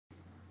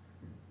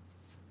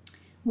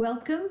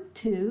Welcome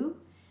to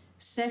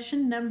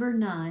session number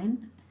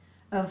 9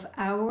 of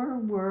Our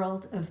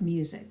World of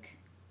Music.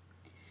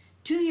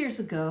 2 years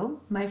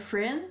ago, my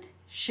friend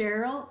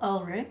Cheryl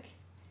Ulrich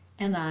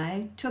and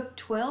I took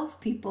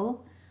 12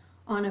 people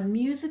on a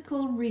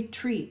musical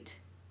retreat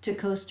to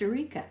Costa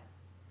Rica.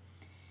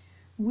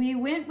 We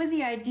went with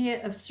the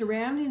idea of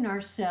surrounding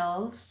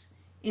ourselves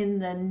in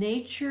the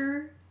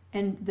nature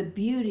and the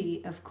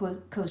beauty of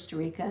Costa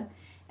Rica,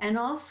 and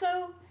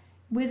also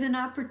with an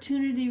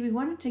opportunity. We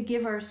wanted to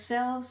give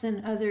ourselves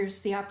and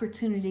others the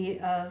opportunity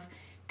of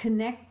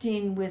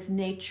connecting with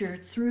nature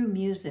through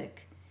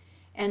music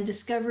and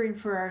discovering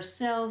for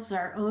ourselves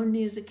our own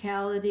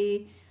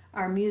musicality,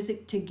 our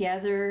music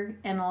together,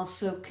 and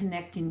also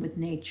connecting with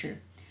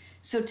nature.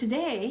 So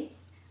today,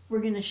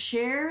 we're going to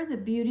share the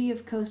beauty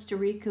of Costa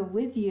Rica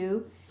with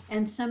you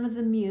and some of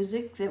the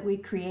music that we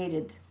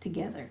created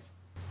together.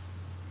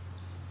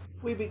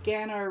 We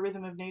began our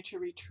Rhythm of Nature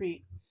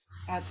retreat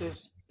at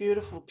this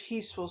beautiful,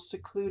 peaceful,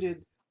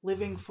 secluded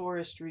living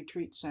forest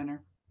retreat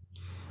center.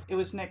 It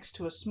was next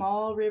to a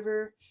small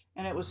river,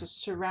 and it was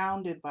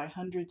surrounded by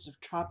hundreds of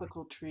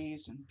tropical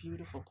trees and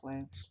beautiful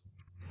plants.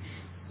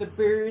 The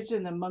birds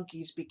and the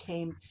monkeys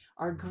became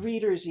our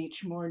greeters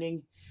each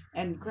morning,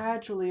 and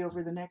gradually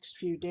over the next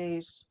few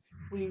days,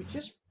 we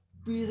just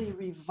really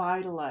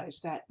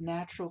revitalized that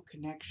natural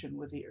connection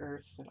with the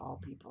earth that all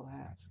people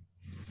have.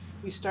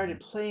 We started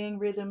playing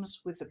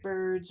rhythms with the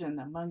birds and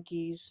the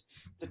monkeys,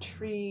 the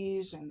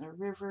trees and the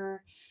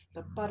river,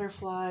 the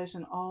butterflies,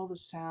 and all the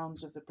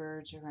sounds of the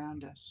birds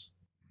around us.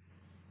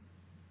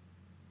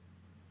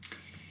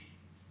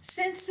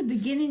 Since the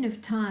beginning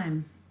of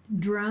time,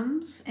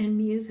 drums and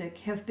music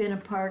have been a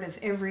part of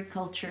every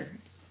culture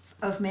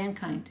of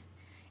mankind.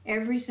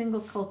 Every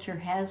single culture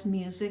has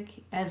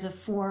music as a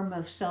form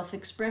of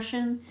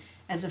self-expression,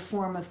 as a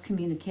form of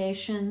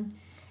communication,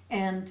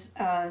 and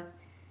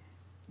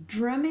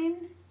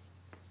drumming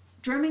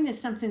is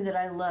something that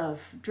I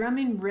love.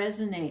 Drumming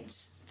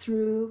resonates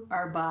through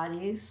our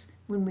bodies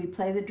when we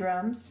play the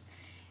drums,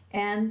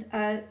 and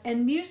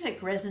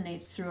music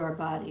resonates through our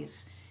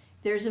bodies.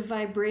 There's a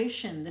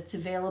vibration that's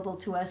available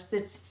to us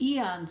that's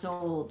eons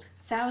old,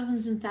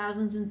 thousands and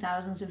thousands and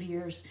thousands of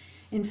years.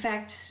 In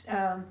fact,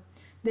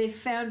 they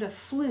found a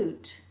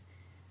flute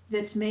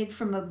that's made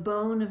from a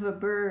bone of a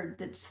bird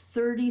that's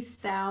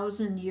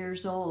 30,000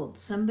 years old.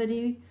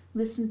 Somebody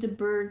listened to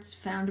birds,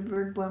 found a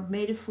bird bone,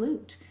 made a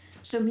flute.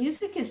 So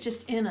music is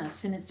just in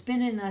us, and it's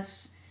been in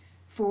us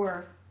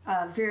for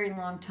a very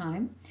long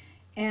time.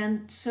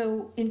 And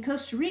so in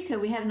Costa Rica,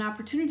 we had an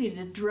opportunity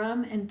to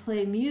drum and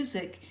play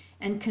music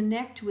and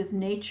connect with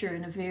nature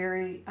in a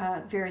very,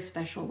 very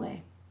special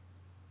way.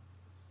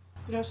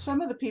 You know,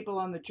 some of the people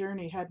on the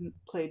journey hadn't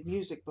played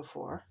music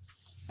before,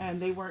 and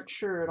they weren't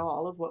sure at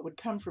all of what would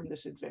come from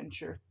this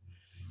adventure.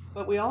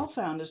 But we all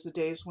found as the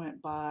days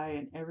went by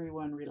and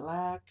everyone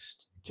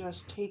relaxed,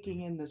 just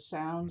taking in the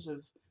sounds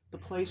of the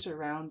place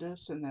around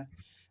us and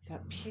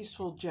that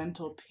peaceful,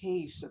 gentle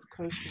pace of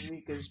Costa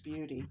Rica's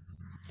beauty.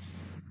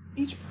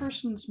 Each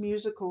person's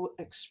musical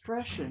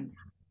expression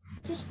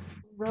just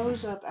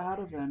rose up out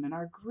of them, and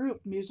our group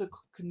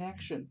musical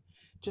connection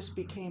just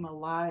became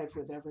alive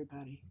with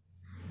everybody.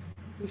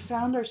 We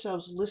found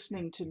ourselves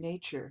listening to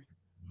nature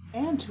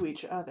and to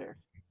each other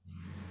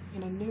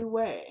in a new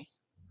way.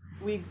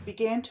 We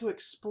began to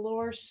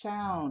explore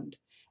sound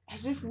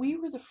as if we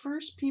were the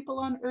first people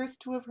on earth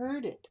to have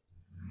heard it.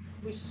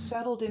 We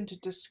settled into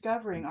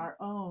discovering our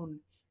own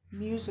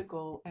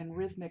musical and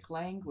rhythmic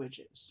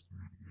languages.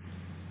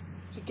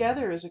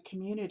 Together as a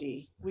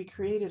community, we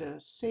created a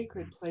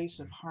sacred place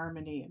of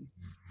harmony and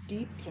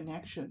deep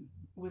connection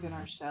within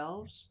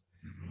ourselves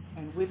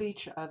and with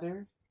each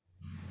other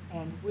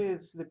and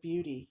with the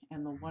beauty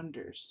and the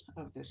wonders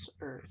of this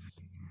earth.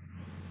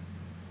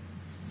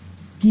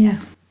 Yeah,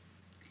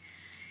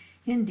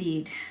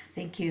 indeed.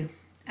 Thank you.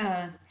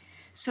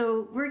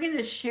 So we're going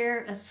to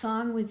share a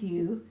song with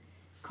you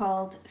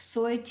called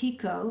Soy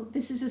Tico.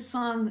 This is a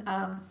song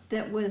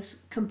that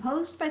was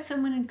composed by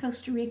someone in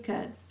Costa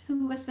Rica.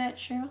 Who was that,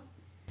 Cheryl?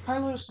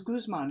 Carlos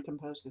Guzman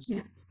composed this.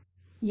 Yeah.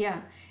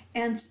 Yeah.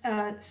 And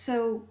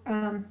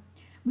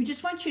we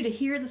just want you to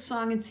hear the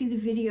song and see the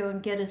video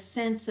and get a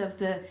sense of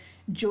the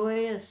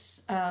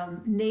joyous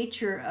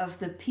nature of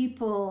the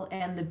people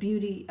and the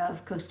beauty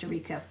of Costa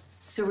Rica.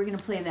 So we're going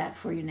to play that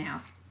for you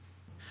now.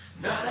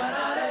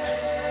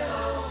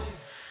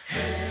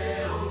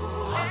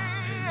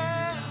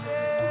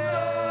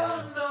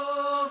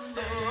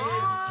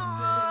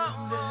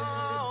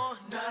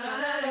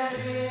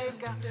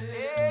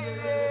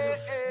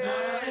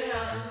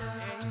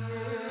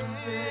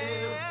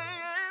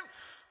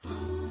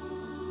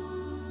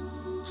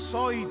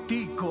 Soy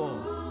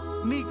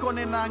Tico, Nico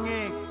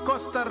nenange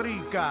Costa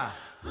Rica,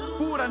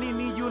 pura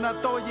nini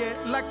yuna toye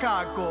la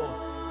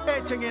kako,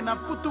 echenge na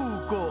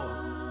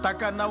putuko,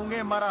 taka na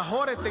unge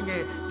marahore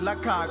tenge la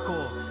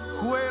kako,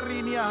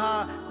 hueri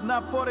niaha na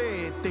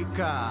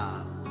poretica.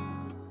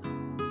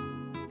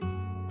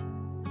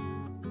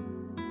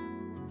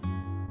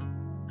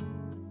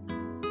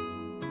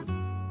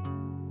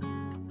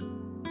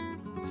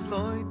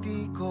 Soy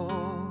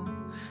tico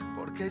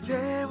porque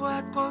llevo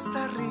a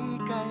Costa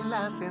Rica en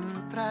las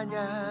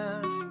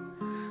entrañas,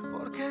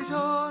 porque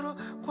lloro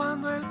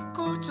cuando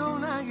escucho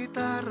una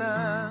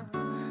guitarra,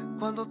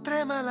 cuando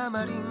trema la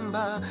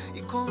marimba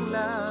y con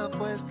la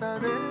puesta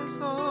del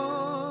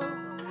sol.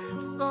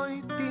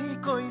 Soy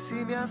tico y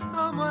si me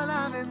asomo a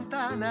la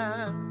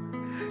ventana,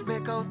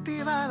 me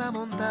cautiva la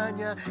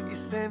montaña y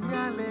se me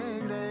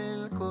alegra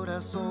el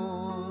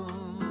corazón.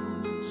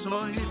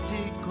 Soy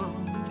tico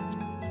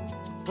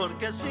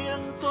porque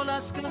siento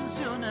las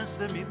canciones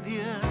de mi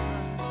tierra,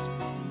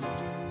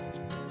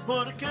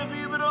 porque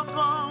vibro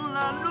con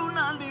la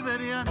luna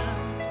liberiana,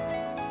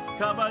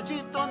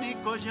 caballito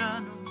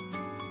nicoyano,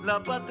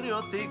 la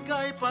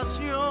patriótica y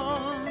pasión.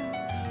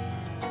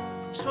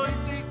 Soy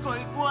tico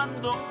y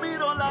cuando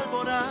miro la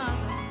alborada,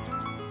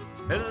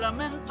 el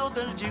lamento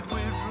del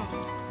yigüirro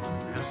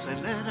me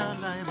acelera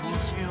la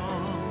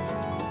emoción.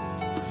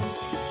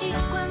 Y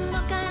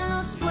cuando caen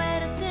los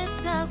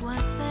fuertes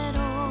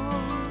aguaceros,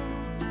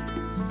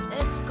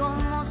 es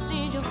como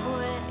si yo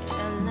fuera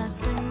la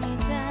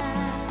semilla.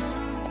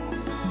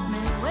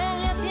 Me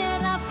huele a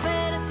tierra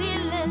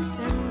fértil el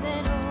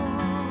sendero,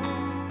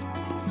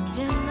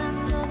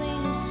 llenando de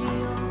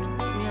ilusión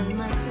mi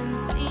alma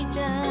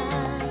sencilla.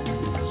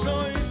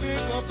 Soy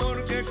tico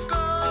porque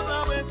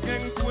cada vez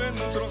que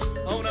encuentro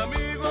a un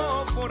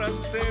amigo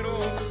forastero,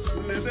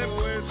 le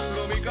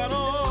demuestro mi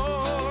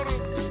calor.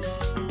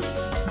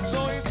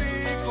 Soy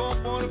tico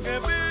porque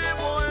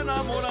vivo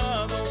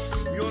enamorado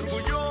y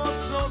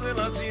orgulloso de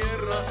la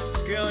tierra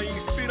que ha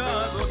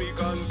inspirado mi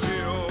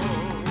canción.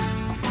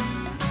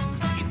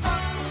 Y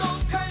cuando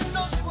caen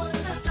los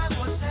fuertes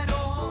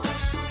aguaceros,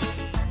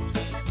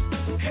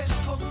 es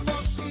como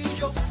si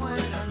yo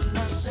fuera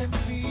la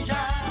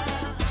semilla.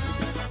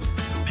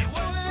 Me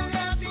huele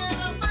a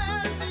tierra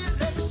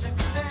fértil el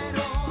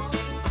sendero,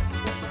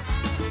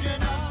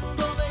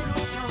 llenando de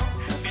ilusión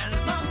mi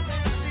alma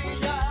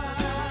sencilla.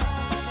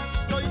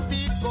 Soy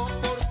tico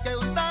porque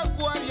una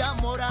guaria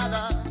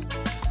morada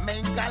me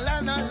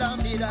encalana la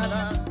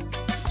mirada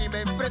y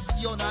me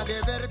impresiona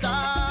de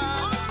verdad.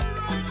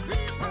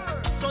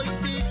 Soy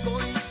tico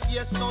y si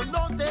eso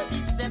no te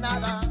dice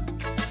nada,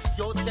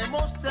 yo te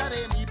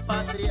mostraré mi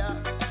patria,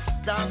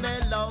 dame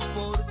la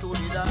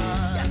oportunidad.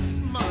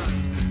 Yes, man.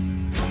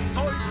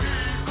 Soy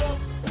tico,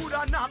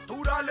 pura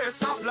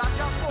naturaleza,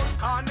 playas,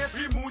 volcanes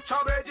y mucha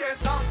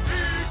belleza.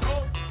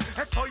 Tico,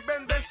 estoy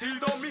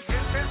bendecido, mi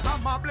gente es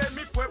amable,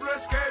 mi pueblo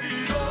es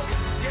querido.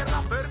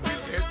 Tierra fértil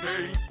que te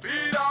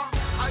inspira,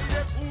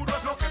 aire puro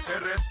es lo que se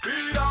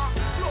respira.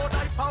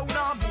 Flora y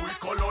fauna muy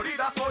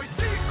colorida, soy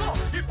tico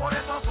y por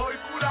eso soy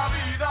pura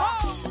vida.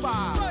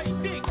 ¡Opa! Soy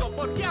tico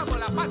porque amo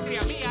la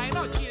patria mía. De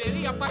noche y de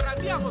día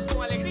parrandeamos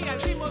con alegría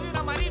al ritmo de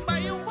una marimba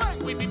y un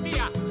buen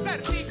wipipía.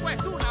 Ser tico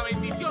es una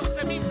bendición,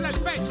 se me infla el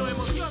pecho de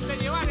emoción de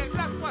llevar el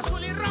blanco,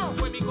 azul y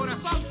rojo en mi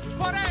corazón.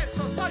 Por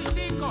eso soy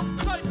tico,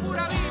 soy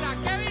pura vida.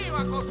 ¡Que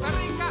viva Costa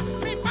Rica,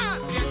 mi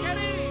patria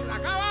querida!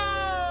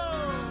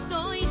 ¡Acabó!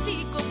 Soy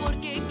tico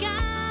porque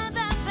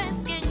cada vez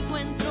que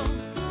encuentro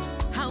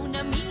a un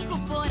amigo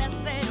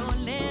forastero,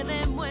 le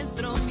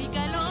demuestro mi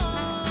calor.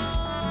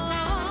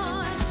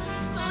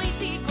 Soy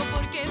tico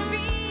porque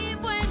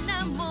vivo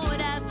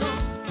enamorado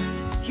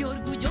y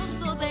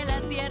orgulloso de la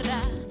tierra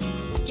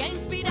que ha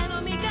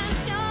inspirado mi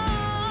canción.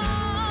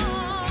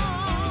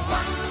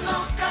 Cuando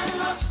caen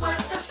los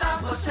fuertes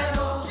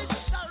aguaceros,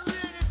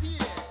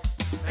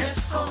 es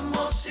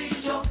como si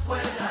yo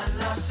fuera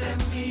la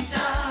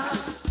semilla.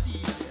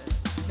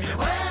 Me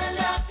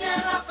huele a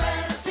tierra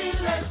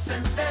fértil el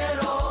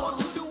sendero,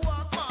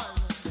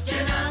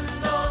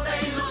 llenando de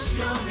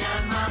ilusión mi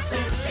alma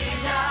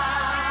sencilla.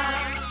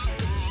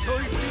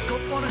 Soy tico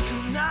porque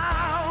una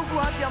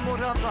guardia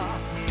morada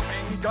me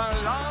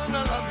encalana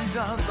la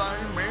mirada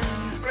y me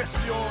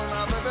impresiona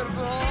de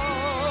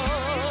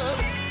verdad.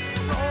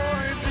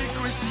 Soy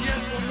tico y si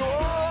eso no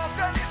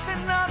te dice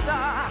nada,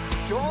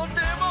 yo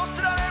te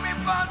mostraré mi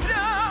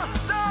patria,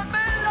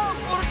 dame la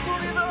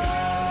oportunidad.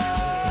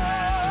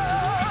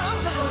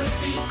 Soy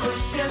tico y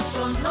si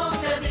eso no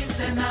te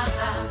dice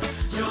nada,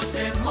 yo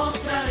te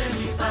mostraré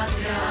mi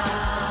patria,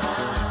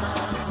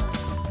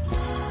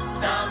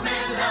 dame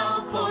la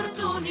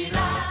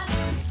oportunidad.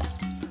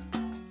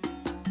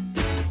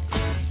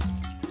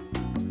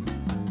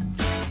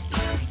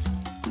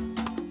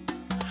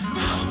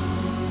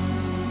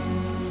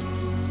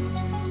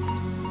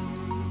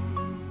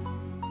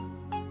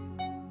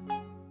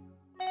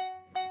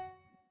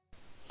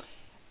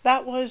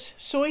 That was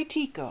Soy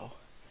Tico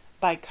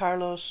by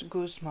Carlos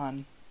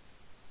Guzman.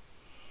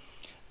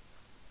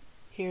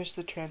 Here's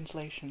the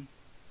translation.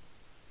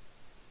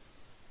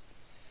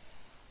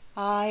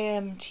 I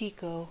am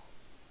Tico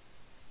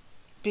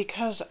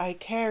because I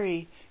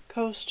carry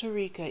Costa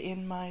Rica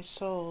in my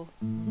soul.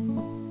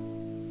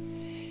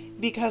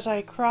 Because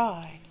I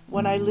cry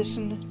when I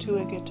listen to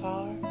a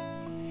guitar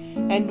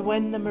and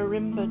when the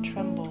marimba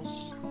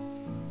trembles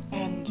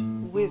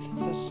and with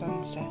the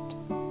sunset.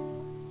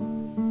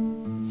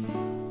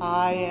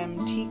 I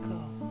am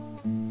Tico,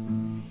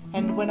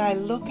 and when I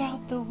look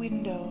out the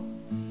window,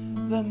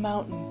 The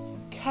mountain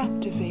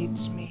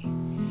captivates me,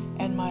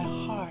 and my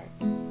heart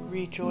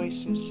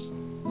rejoices.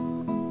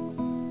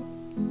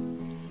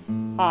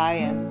 I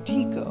am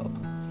Tico,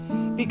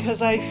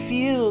 because I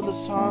feel the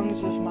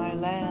songs of my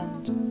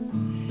land,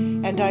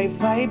 and I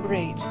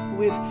vibrate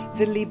with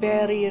the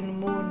Liberian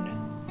moon,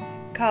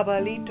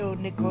 Cabalito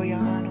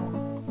Nicoyano,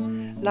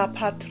 la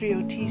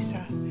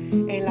patriotisa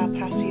e la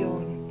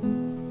pasión.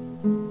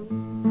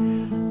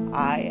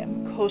 I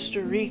am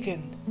Costa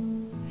Rican,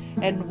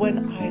 and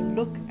when I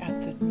look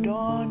at the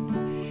dawn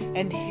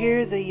and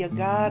hear the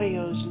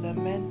Yagarios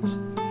lament,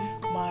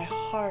 my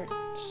heart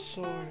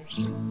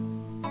soars.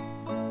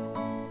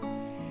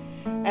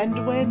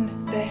 And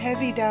when the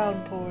heavy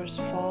downpours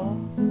fall,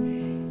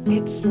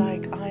 it's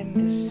like I'm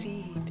the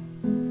seed,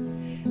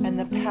 and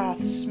the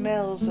path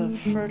smells of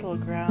fertile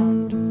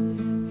ground,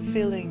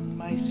 filling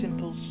my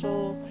simple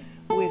soul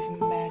with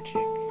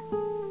magic.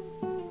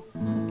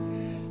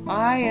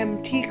 I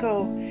am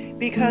Tico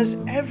because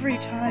every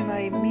time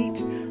I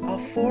meet a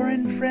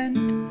foreign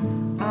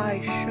friend, I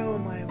show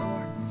my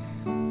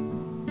warmth.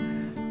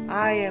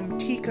 I am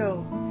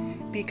Tico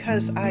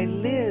because I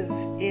live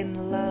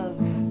in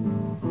love,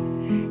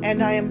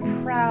 and I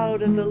am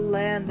proud of the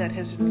land that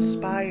has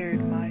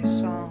inspired my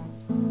song.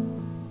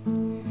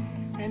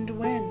 And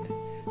when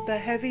the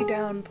heavy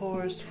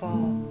downpours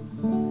fall,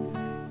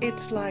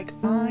 it's like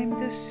I'm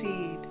the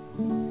seed,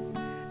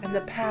 and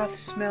the path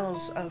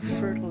smells of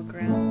fertile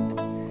ground,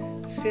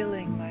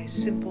 filling my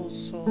simple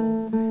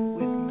soul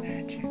with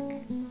magic.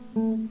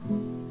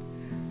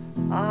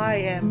 I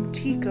am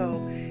Tico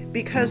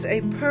because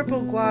a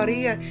purple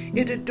guarilla,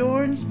 it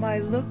adorns my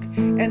look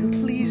and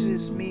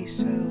pleases me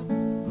so.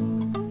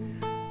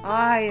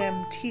 I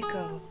am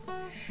Tico,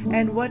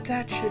 and what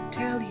that should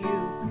tell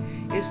you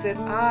is that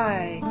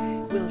I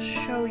will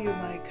show you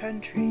my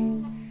country.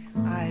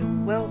 I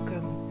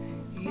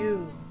welcome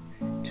you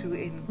to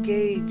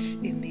engage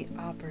in the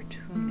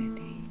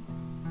opportunity.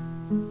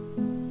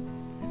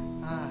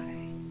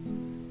 I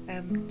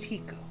am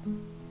Tico.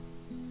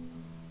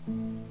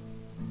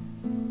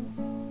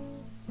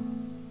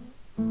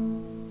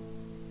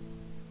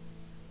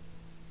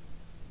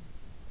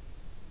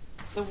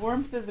 The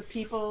warmth of the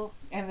people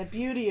and the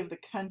beauty of the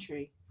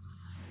country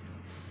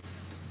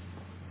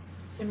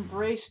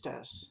embraced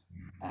us.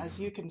 As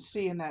you can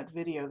see in that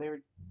video,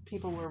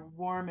 people were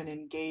warm and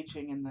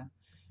engaging, and the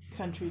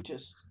country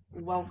just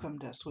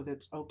welcomed us with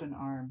its open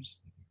arms.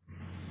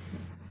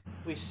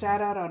 We sat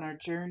out on our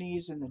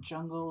journeys in the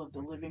jungle of the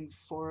Living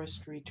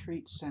Forest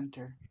Retreat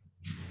Center.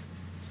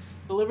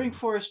 The Living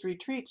Forest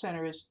Retreat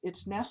Center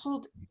it's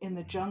nestled in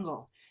the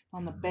jungle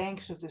on the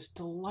banks of this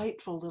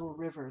delightful little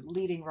river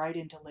leading right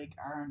into Lake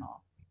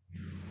Arenal.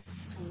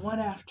 One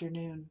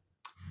afternoon,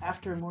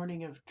 after a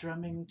morning of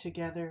drumming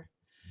together,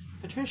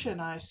 Patricia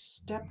and I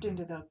stepped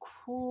into the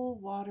cool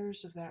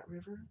waters of that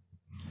river.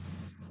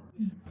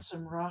 We found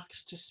some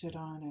rocks to sit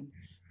on and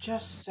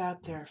just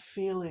sat there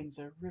feeling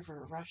the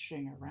river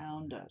rushing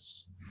around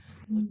us,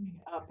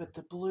 looking up at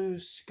the blue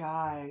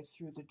sky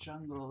through the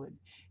jungle and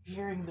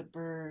hearing the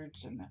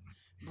birds and the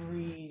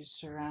breeze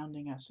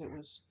surrounding us. It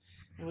was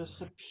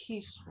a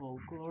peaceful,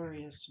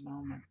 glorious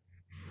moment.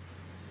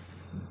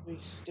 We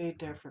stayed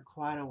there for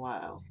quite a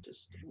while,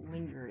 just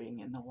lingering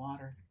in the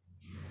water.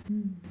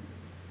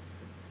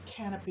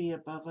 Canopy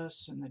above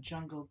us and the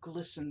jungle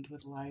glistened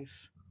with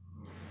life,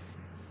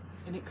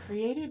 and it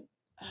created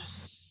a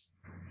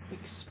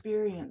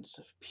experience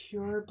of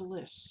pure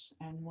bliss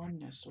and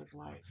oneness with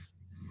life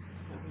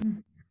that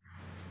we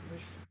were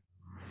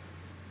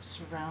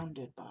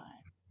surrounded by.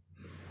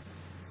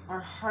 Our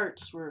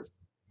hearts were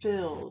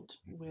filled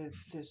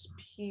with this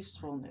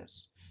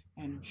peacefulness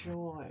and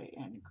joy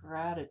and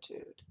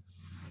gratitude,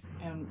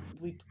 and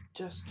we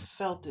just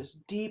felt this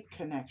deep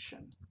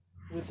connection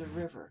with the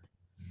river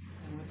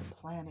and with the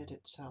planet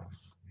itself.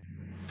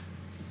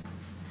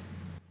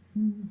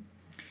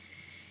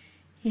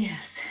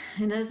 Yes,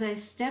 and as I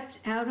stepped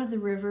out of the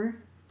river,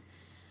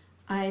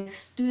 I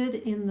stood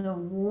in the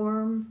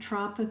warm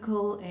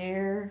tropical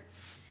air,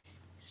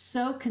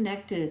 so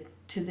connected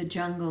to the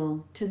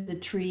jungle, to the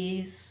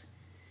trees,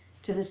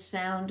 to the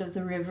sound of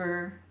the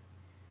river,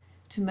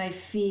 to my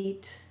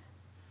feet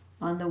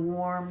on the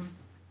warm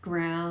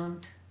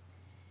ground.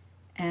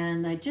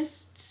 And I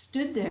just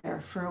stood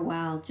there for a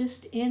while,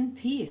 just in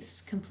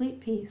peace,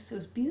 complete peace. It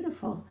was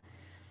beautiful.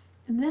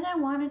 And then I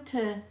wanted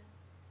to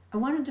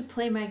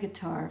play my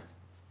guitar.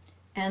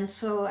 And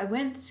so I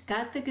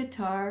got the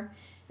guitar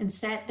and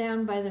sat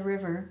down by the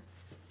river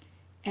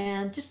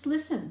and just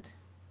listened.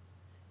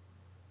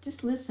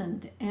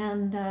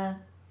 And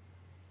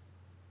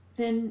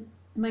then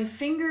my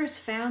fingers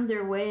found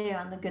their way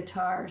on the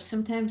guitar.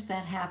 Sometimes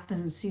that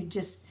happens. You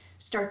just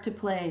start to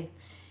play.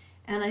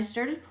 And I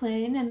started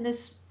playing, and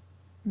this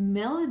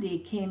melody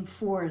came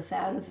forth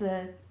out of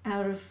the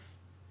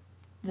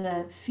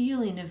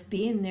feeling of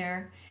being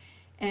there,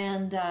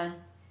 and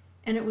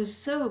it was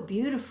so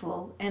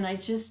beautiful. And I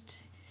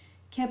just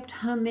kept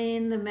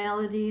humming the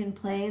melody and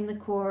playing the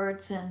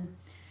chords, and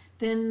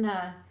then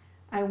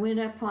I went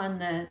up on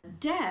the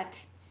deck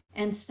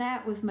and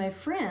sat with my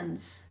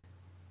friends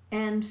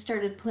and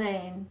started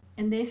playing,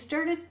 and they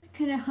started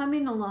kind of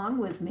humming along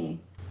with me.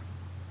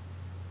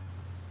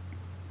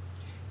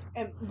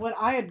 And when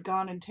I had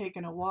gone and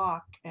taken a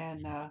walk,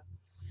 and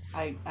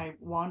I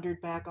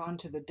wandered back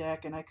onto the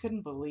deck, and I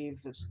couldn't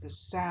believe this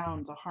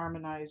sound, the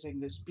harmonizing,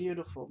 this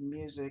beautiful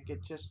music.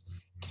 It just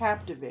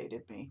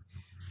captivated me,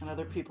 and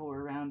other people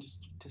were around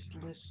just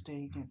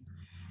listening. And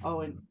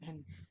oh, and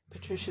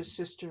Patricia's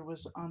sister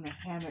was on the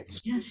hammock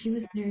Yeah, swinging she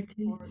was back there and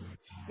too. forth,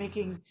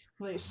 making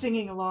like,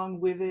 singing along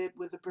with it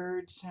with the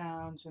bird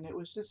sounds, and it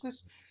was just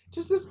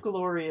this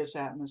glorious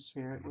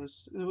atmosphere. It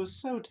was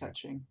so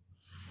touching.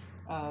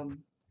 Um,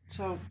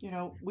 so,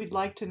 we'd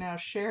like to now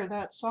share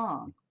that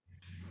song.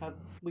 Uh,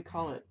 we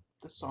call it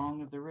the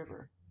Song of the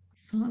River.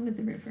 Song of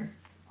the River.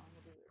 Song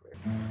of the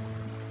River.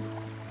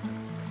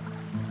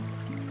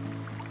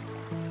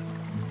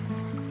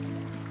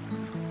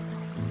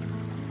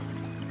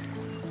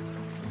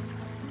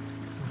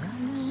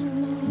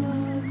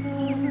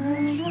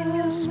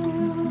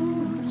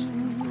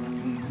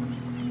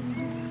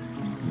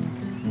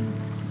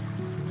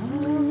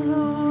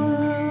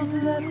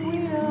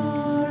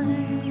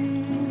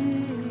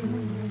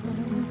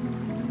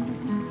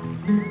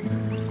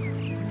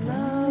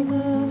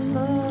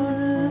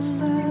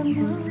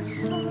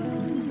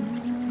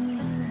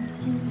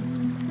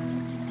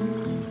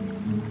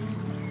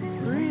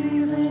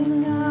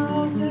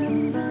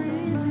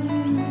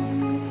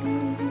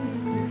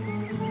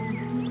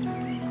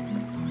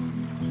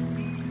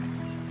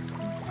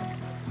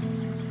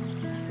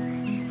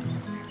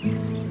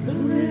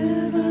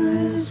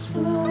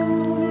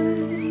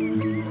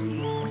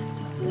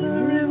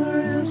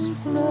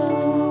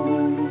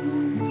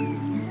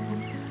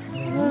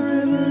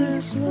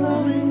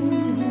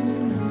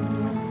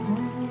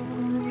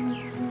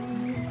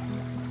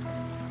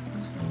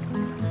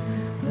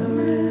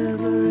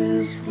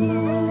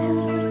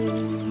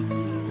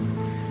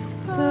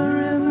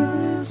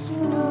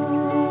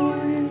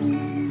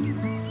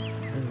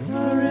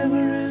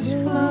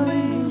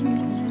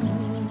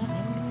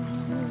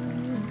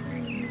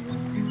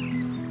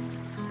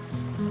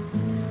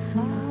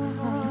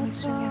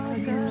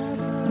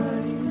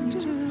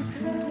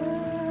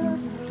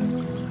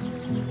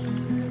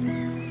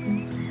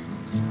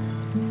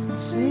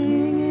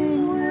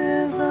 Singing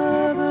with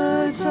the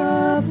birds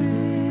up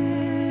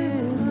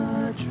in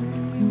the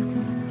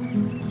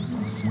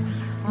trees.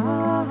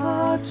 Our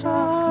hearts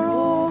are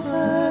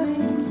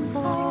opening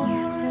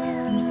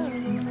forever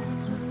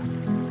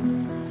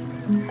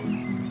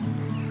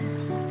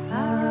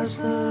as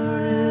the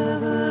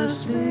river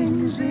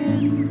sings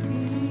in peace.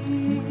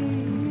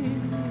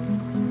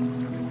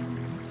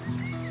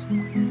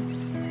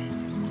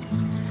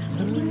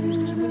 The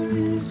river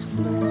is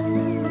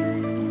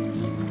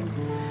flowing.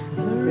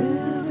 The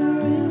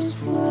river is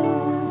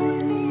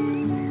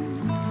flowing.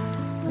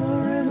 The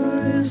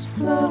river is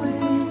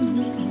flowing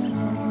in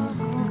our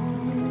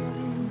hearts.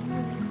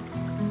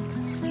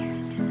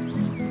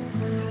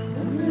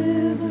 The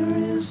river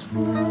is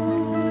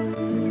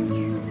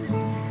flowing.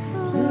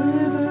 The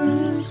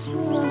river is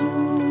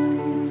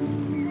flowing.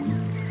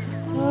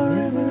 The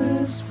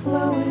river is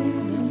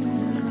flowing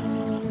in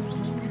our hearts.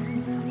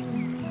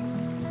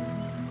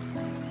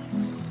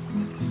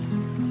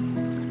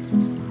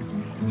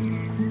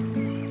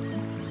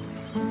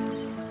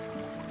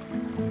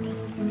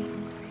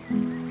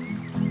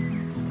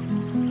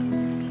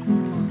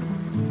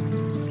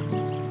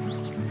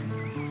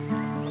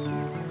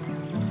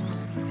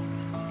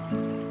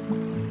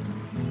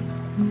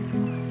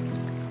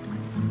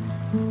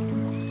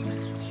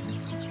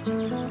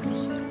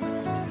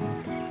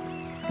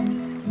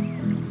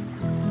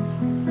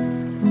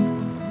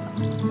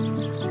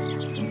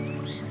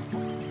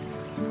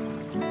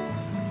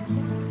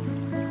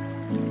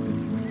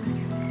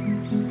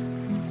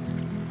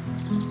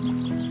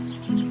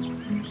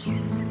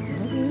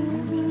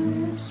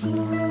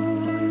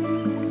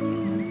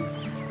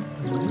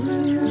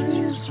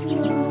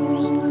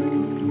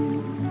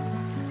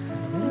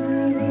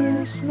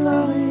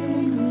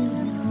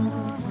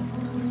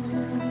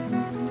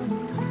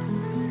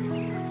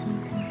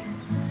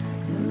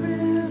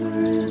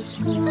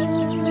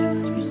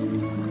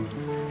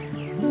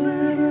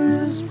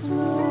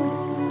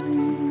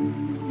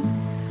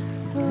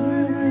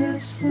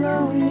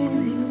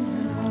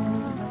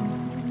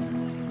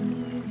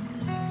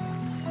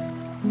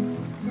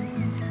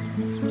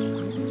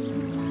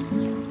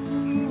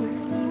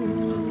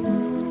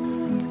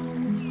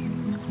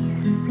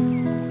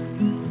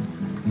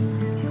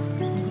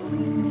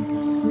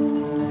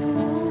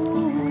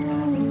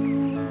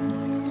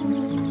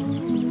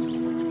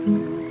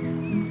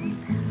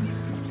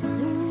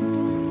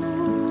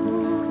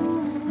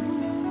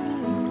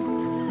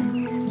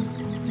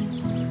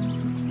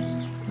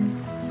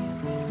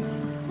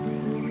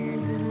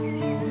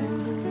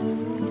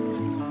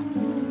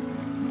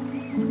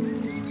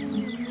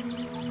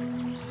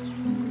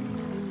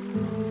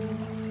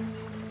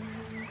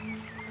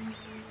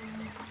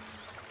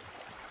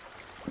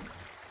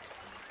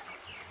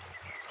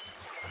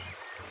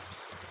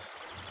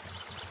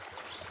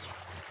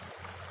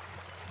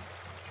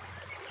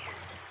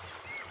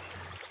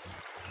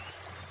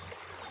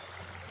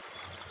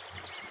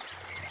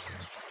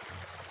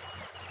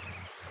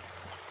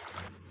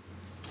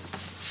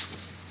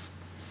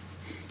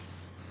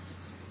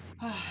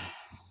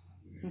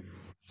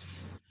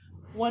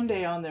 One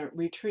day on the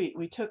retreat,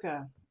 we took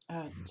a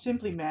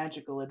simply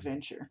magical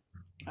adventure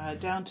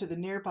down to the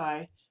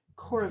nearby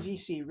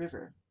Coravisi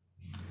River.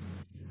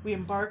 We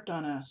embarked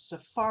on a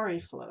safari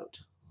float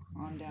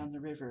on down the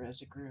river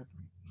as a group.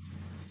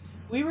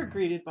 We were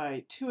greeted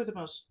by two of the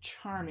most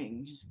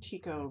charming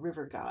Tico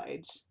river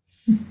guides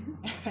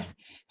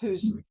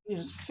whose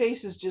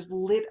faces just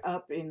lit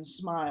up in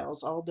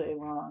smiles all day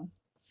long.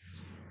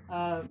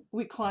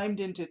 We climbed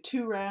into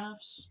two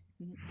rafts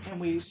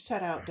and we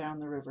set out down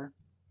the river.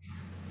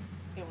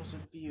 It was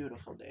a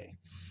beautiful day.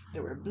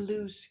 There were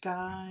blue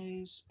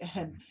skies,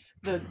 and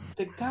the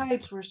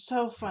guides were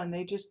so fun.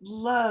 They just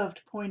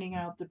loved pointing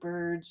out the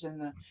birds and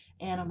the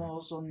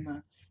animals on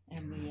the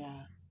and the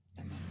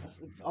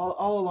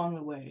all along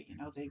the way.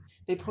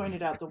 They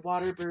pointed out the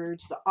water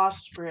birds, the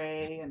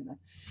osprey, and the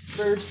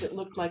birds that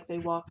looked like they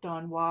walked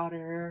on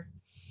water,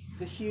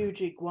 the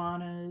huge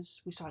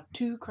iguanas. We saw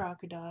two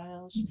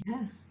crocodiles, Yeah,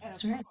 and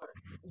that's right.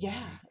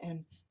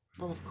 and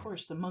well, of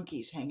course, the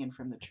monkeys hanging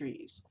from the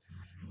trees.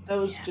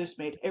 Those just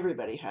made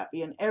everybody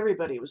happy, and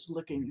everybody was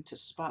looking to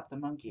spot the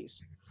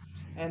monkeys.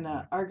 And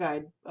our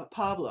guide,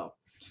 Pablo,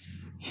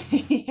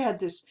 he had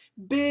this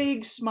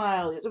big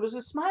smile. It was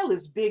a smile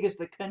as big as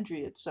the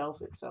country itself,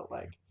 it felt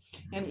like.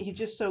 And he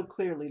just so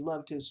clearly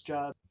loved his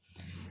job.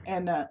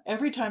 And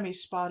every time he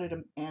spotted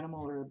an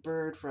animal or a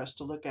bird for us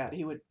to look at,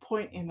 he would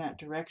point in that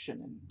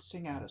direction and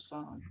sing out a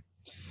song.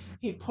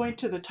 He'd point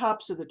to the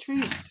tops of the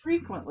trees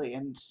frequently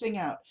and sing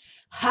out,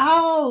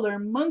 "Howler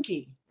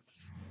monkey!"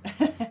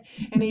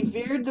 And he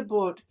veered the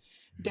boat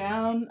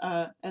down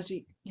as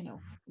he,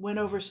 went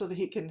over so that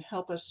he can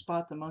help us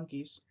spot the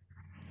monkeys.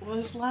 Well,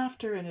 his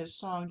laughter and his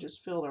song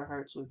just filled our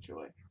hearts with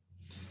joy.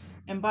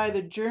 And by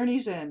the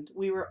journey's end,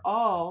 we were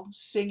all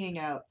singing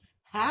out,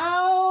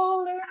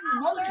 "Howler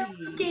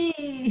monkey!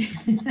 Yay!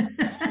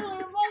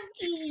 Howler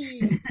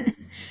monkey!"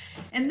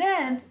 And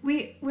then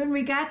when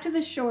we got to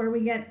the shore,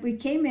 we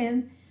came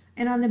in,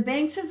 and on the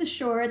banks of the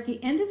shore at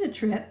the end of the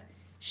trip,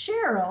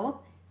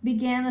 Cheryl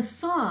began a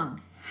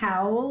song,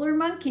 Howler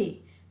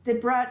Monkey, that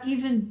brought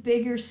even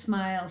bigger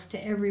smiles to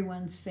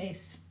everyone's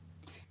face.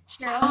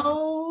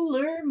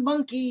 Howler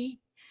monkey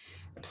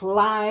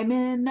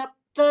climbing up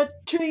the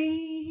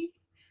tree.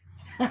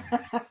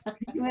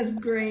 It was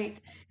great.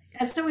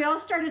 And so we all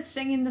started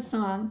singing the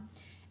song.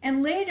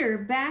 And later,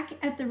 back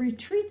at the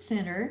retreat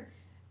center,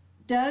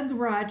 Doug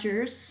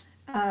Rogers,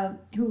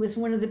 who was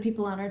one of the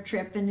people on our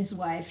trip, and his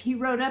wife, he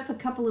wrote up a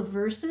couple of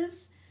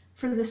verses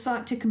for the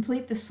song to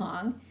complete the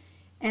song.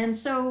 And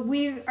so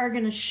we are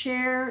going to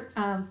share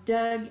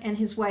Doug and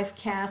his wife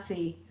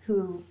Kathy,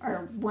 who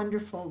are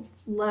wonderful,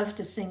 love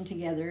to sing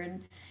together,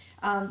 and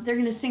they're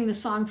going to sing the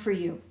song for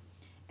you.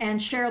 And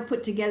Cheryl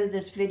put together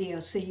this video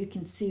so you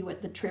can see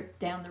what the trip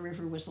down the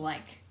river was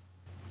like.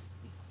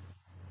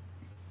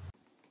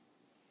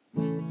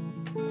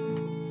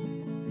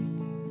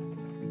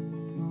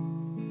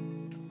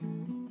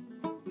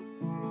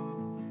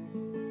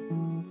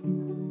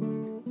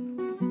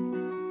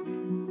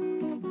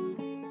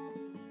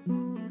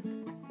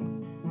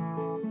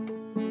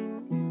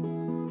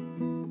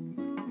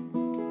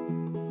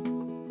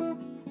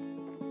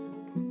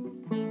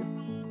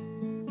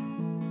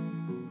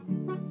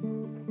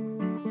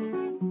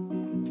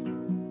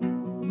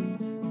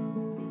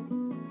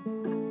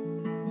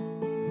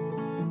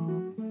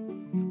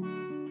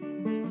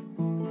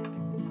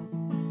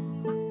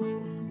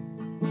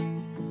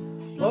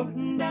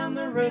 Floating down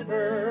the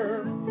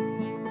river,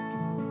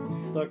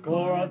 the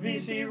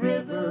Coravisi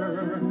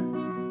River,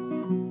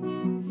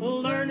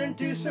 learning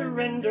to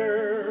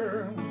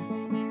surrender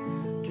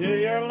to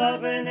your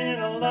loving in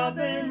a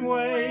loving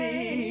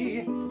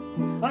way.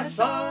 I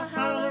saw a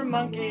howler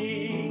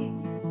monkey,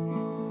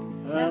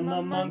 and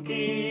the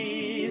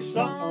monkey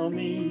saw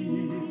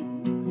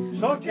me.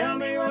 So tell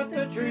me what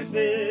the truth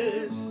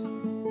is,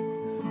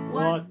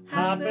 what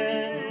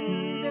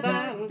happened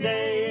that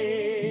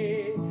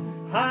day.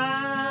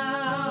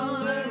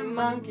 Howler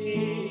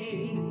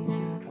monkey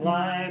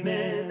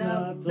climbing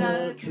up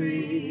the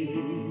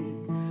tree.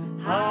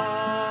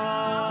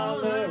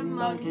 Howler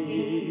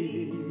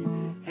monkey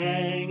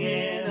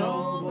hanging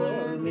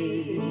over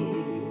me.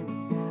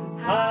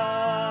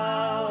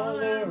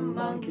 Howler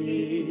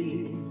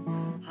monkey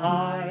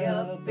high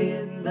up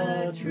in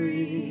the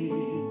tree.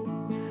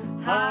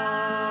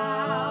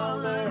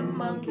 Howler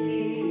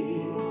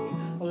monkey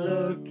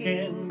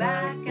looking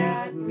back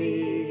at me.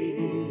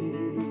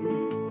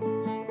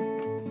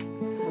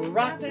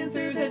 Rocking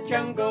through the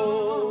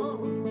jungle,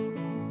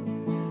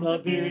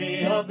 the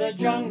beauty of the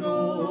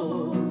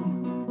jungle,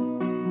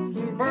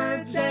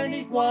 birds and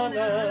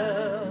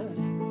iguanas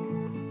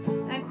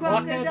and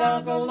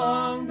crocodiles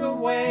along the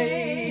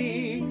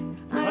way.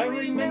 I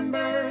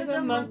remember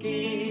the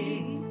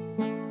monkey,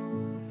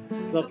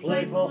 the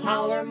playful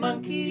howler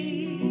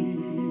monkey.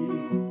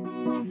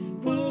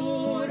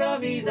 Pura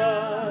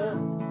vida,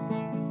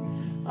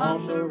 I'll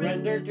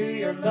surrender to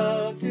your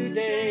love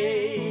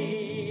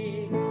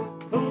today.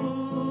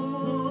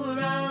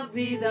 Pura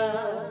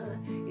vida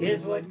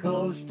is what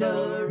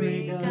Costa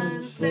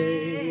Ricans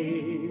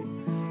say.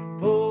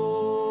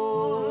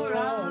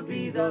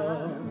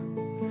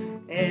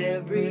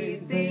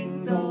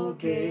 everything's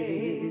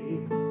okay.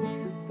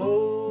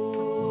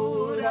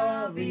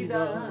 Pura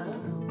vida,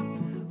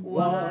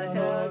 what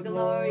a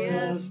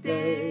glorious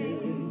day.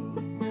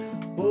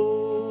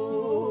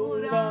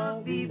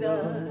 Pura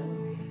vida,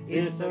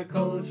 it's a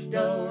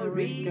Costa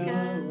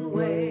Rican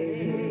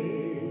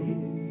way.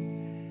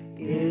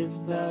 It's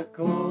the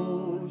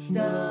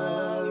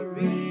Costa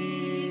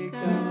Rican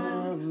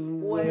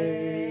way.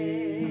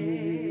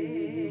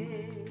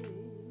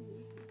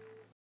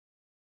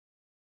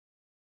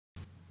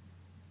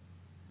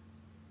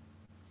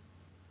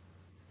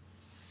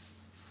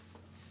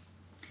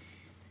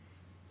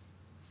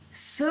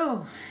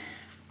 So,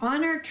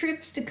 on our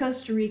trips to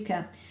Costa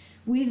Rica,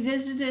 we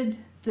visited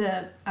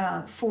the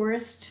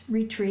forest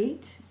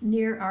retreat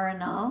near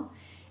Arenal,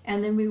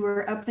 and then we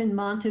were up in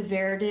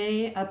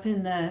Monteverde, up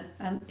in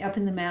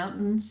the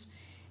mountains,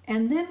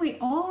 and then we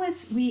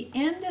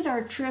ended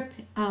our trip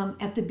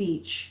at the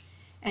beach.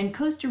 And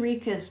Costa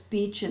Rica's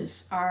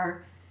beaches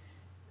are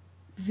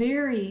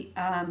very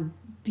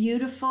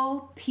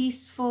beautiful,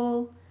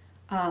 peaceful,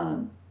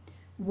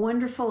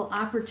 wonderful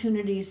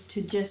opportunities to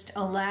just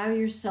allow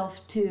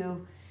yourself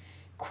to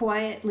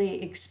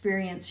quietly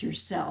experience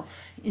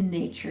yourself in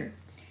nature.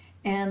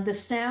 And the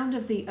sound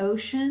of the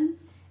ocean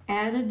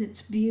added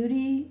its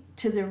beauty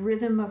to the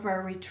rhythm of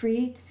our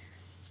retreat.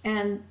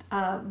 And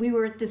we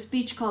were at this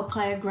beach called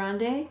Playa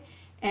Grande,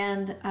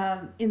 and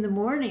in the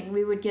morning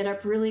we would get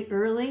up really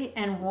early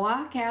and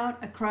walk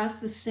out across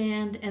the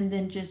sand and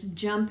then just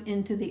jump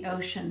into the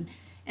ocean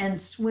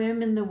and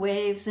swim in the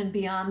waves and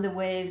beyond the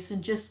waves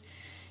and just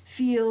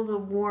feel the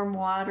warm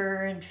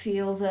water and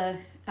feel the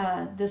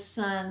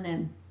sun,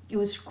 and it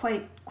was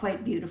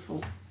quite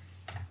beautiful.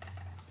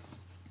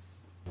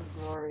 It was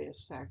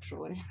glorious,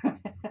 actually.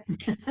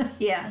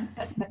 Yeah.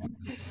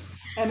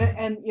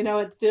 And you know,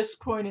 at this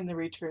point in the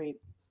retreat,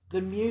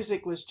 the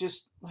music was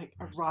just like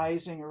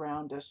arising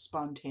around us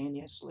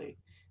spontaneously.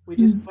 We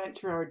just went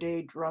through our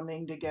day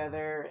drumming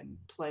together and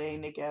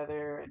playing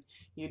together, and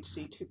you'd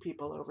see two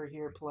people over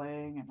here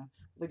playing and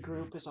the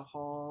group as a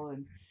whole,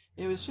 and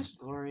it was just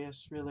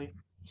glorious, really.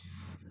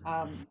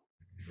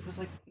 It was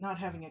like not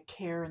having a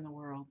care in the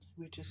world.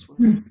 We just were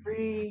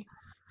free,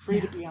 free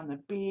to Yeah. be on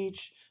the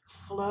beach,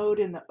 float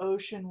in the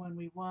ocean when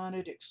we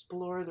wanted,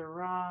 explore the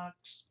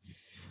rocks,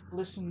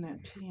 listen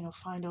and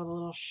find all the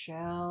little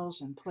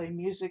shells and play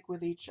music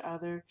with each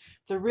other.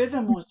 The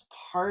rhythm was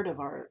part of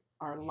our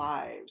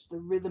lives, the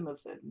rhythm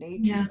of the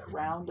nature Yeah.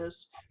 around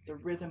us, the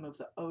rhythm of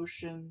the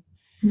ocean.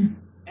 Mm.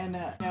 And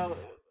now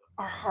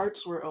our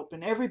hearts were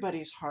open.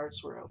 Everybody's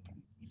hearts were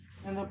open.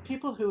 And the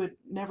people who had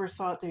never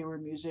thought they were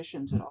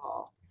musicians at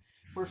all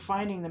were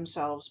finding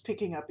themselves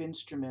picking up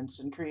instruments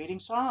and creating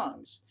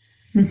songs.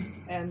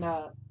 And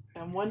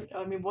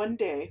one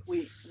day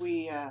we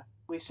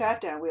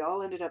sat down. We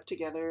all ended up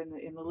together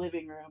in the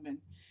living room, and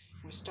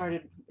we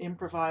started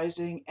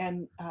improvising.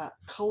 And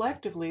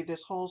collectively,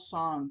 this whole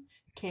song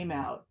came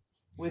out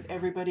with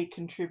everybody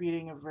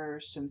contributing a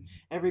verse and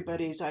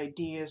everybody's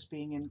ideas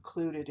being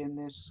included in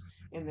this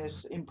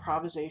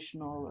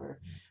improvisational or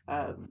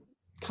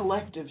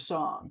collective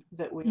song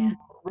that we Yeah.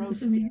 all It wrote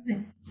was together.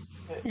 amazing.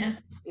 It, Yeah.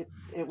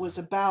 it was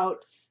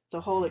about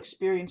the whole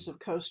experience of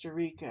Costa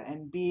Rica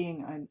and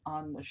being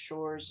on the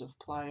shores of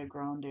Playa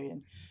Grande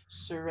and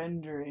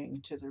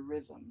surrendering to the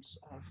rhythms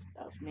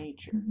of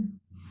nature.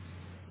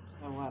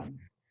 So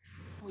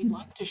we'd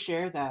like to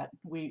share that.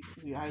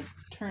 I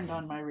turned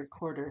on my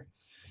recorder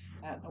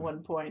at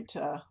one point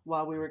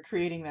while we were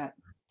creating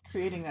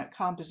that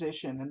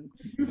composition, and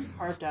we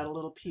carved out a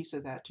little piece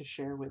of that to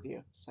share with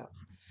you. So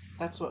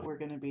that's what we're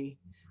going to be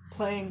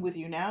playing with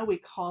you now. We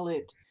call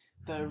it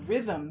the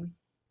rhythm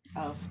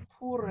of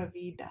Pura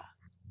Vida.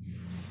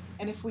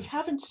 And if we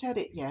haven't said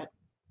it yet,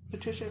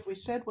 Patricia, if we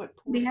said what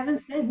We haven't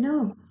said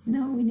no.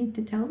 No, we need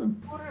to tell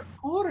them.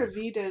 Pura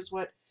Vida is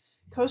what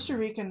Costa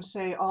Ricans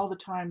say all the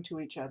time to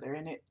each other,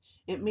 and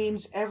it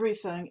means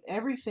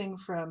everything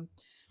from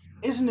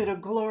 "Isn't it a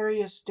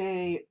glorious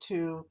day?"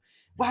 to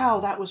 "Wow,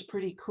 that was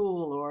pretty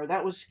cool," or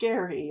 "That was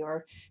scary,"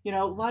 or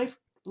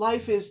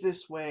life is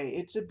this way.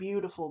 It's a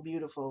beautiful,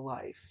 beautiful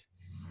life.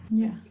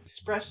 Yeah. It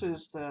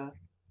expresses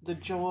the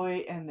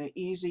joy and the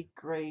easy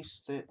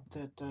grace that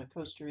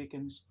Costa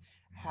Ricans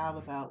have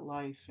about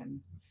life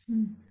and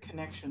Mm.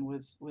 connection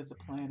with the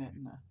planet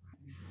and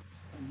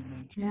the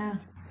nature. Yeah.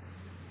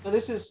 So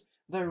this is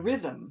the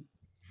rhythm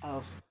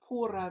of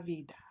Pura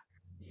Vida.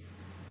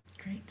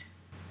 Great.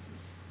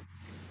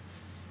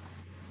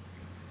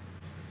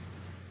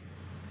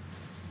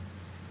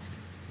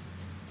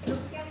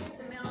 Look at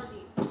the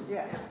melody.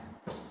 Yeah.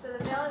 So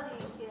the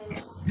melody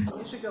is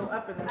You should go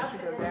up and then it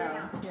should go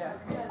down. Yeah.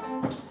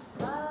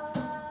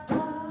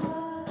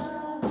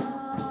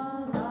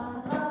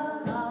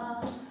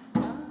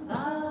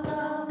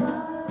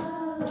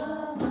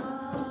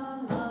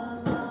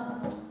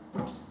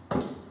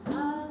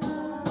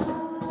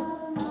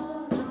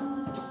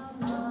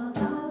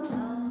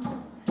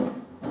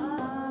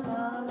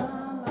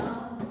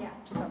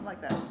 Something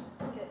like that.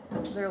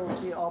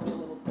 There'll be all the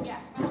little. Yeah.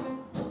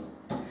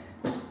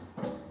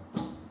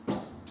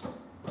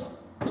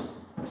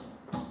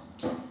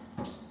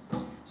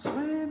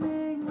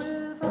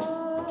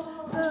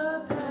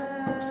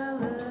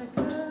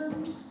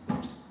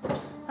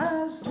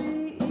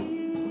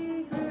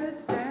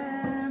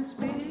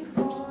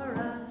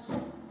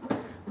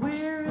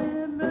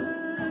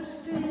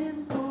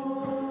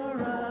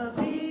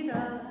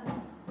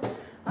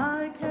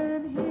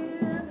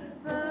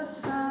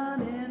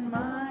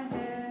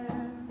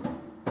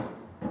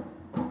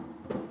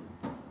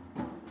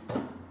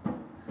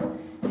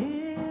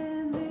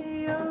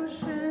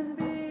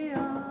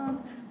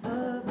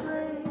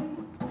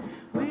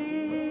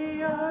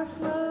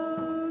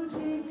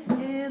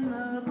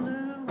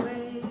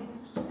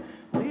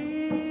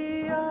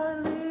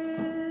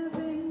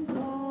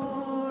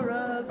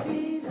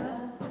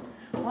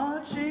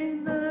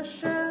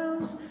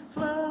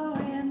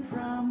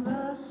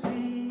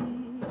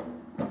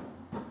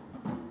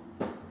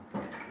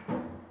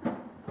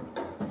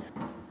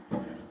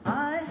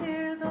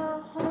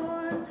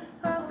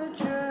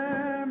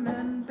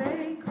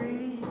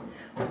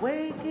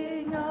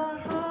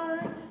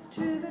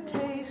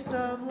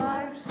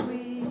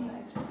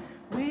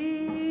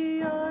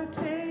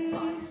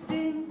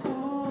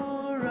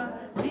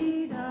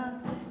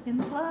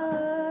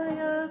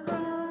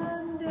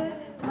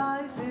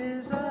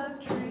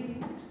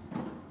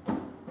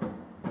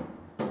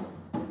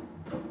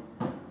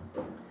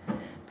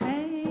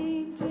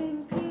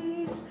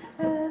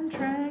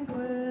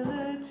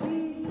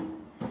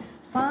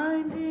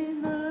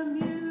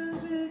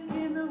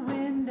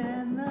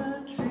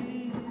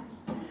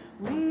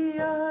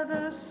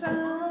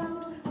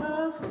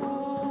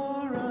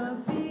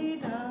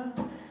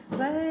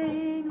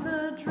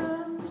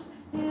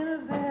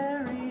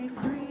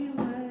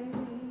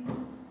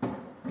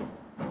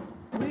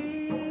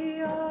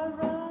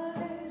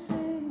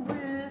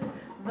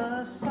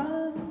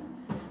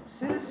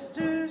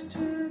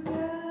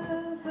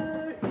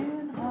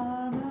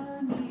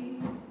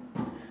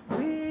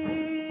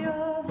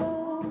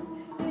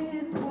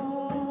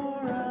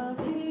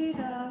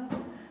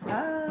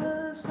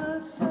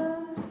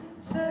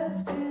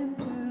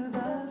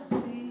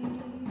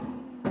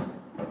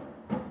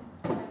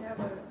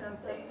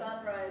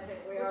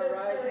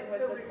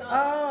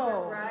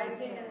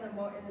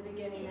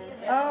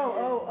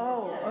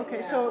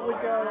 Okay, so it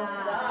would go.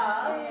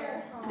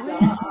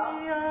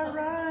 We are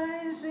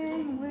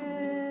rising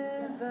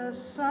with the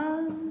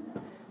sun,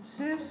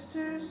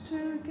 sisters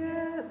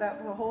together.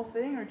 That the whole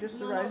thing, or just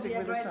the rising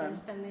with the sun?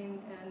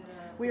 Standing and,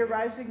 we are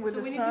rising with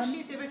the sun. So we need to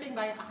shift everything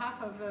by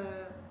half of.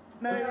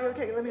 No,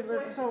 okay.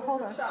 So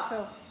hold on.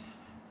 So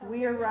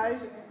we are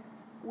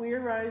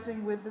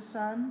rising with the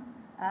sun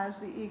as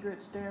the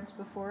egrets dance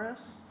before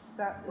us.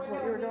 That is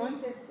what you were doing. We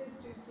need the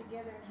sisters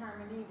together in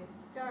harmony to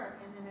start,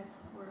 and then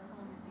we're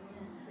home at the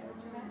end. Is that what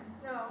you meant?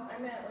 No, I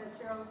meant what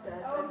Cheryl said.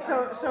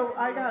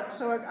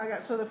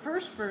 Okay. So the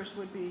first verse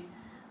would be,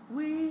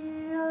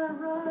 we are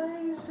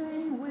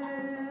rising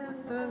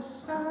with the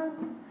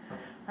sun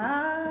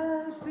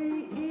as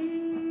the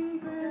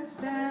egrets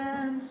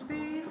dance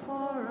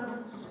before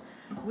us.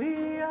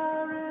 We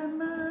are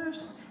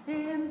immersed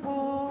in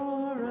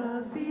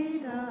Pura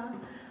Vida.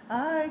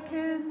 I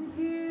can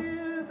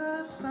hear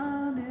the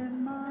sun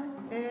in my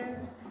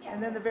hair.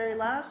 And then the very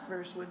last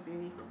verse would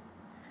be,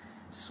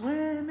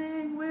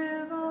 swimming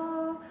with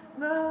all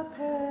the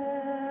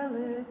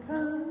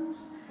pelicans,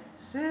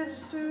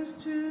 sisters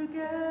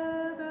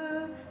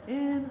together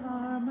in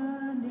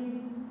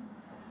harmony.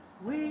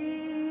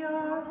 We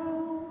are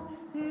home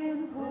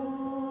in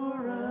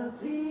Pura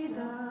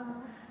Vida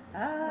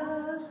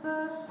as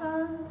the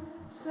sun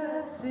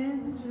sets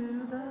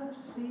into the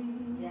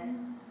sea. Yes.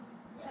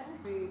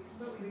 We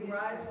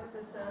rise with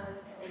the sun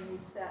and we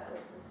set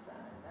with the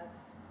sun. That's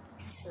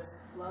the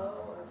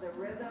flow of the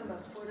rhythm of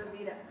Pura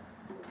Vida.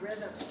 The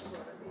rhythm of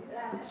Pura Vida.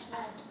 Yeah, that's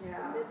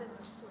Yeah. the rhythm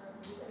of Pura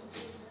Vida.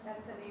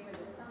 That's the name of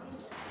the song.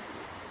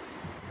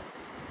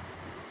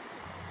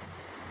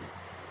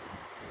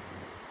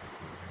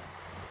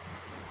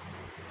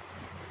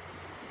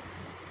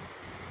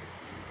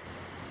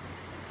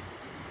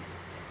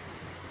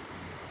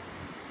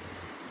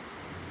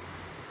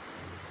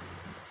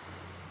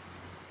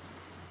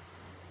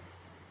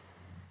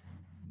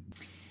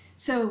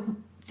 So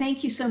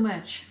thank you so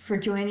much for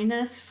joining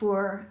us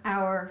for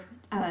our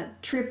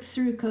trip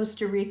through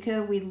Costa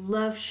Rica. We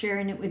love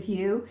sharing it with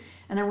you.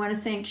 And I want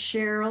to thank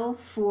Cheryl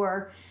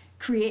for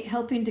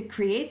helping to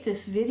create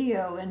this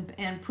video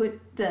and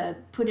put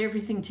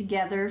everything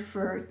together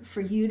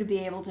for you to be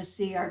able to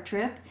see our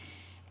trip.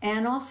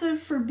 And also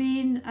for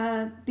being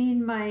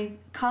my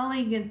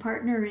colleague and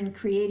partner in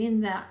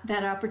creating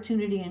that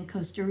opportunity in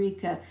Costa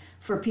Rica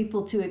for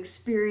people to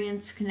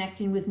experience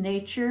connecting with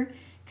nature,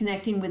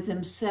 connecting with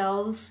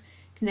themselves,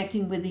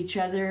 connecting with each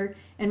other,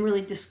 and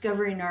really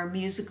discovering our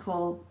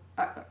musical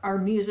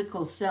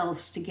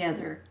selves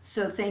together.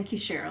 So thank you,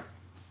 Cheryl.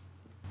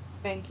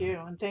 Thank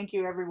you, and thank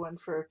you everyone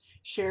for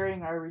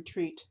sharing our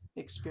retreat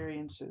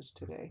experiences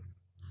today.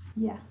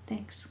 Yeah,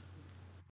 thanks.